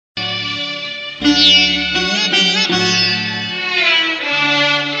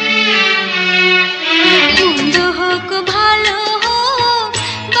মন্দ হোক ভালো হোক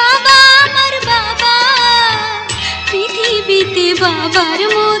বাবা আমার বাবা, পৃথিবীতে বাবার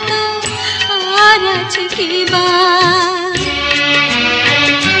মতো আর আছে কে বা।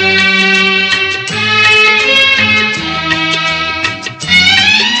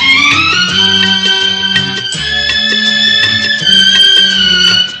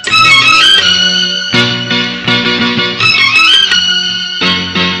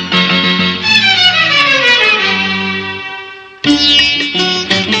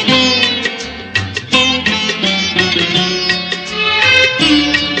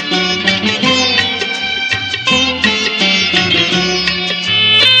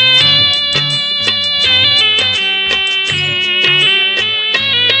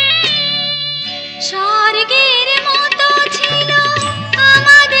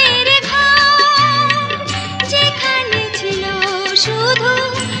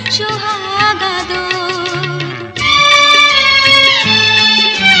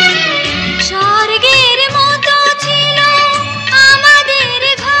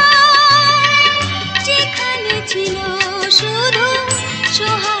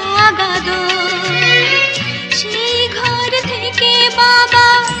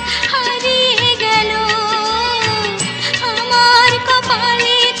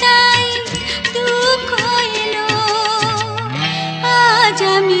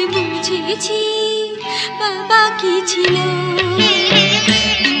 বাবা কি ছিল,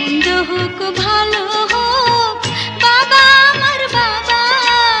 মন্দ হোক ভালো হোক বাবা আমার বাবা,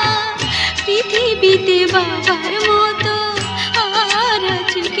 পৃথিবীতে বাবার মতো আর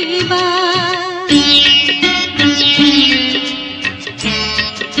আছে কে বা।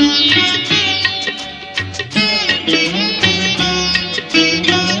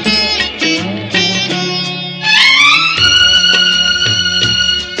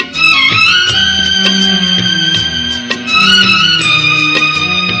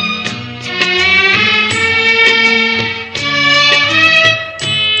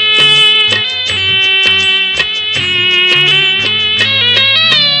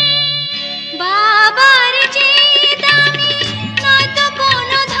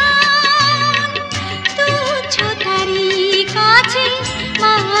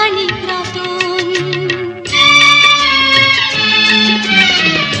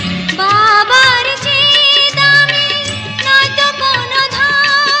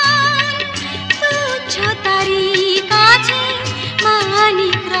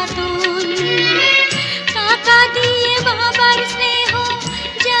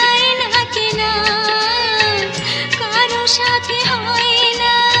 সাথে হয়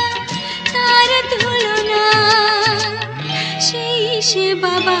না তার তুলনা, সেই সে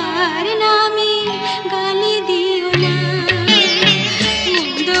বাবার নামে গালি দিও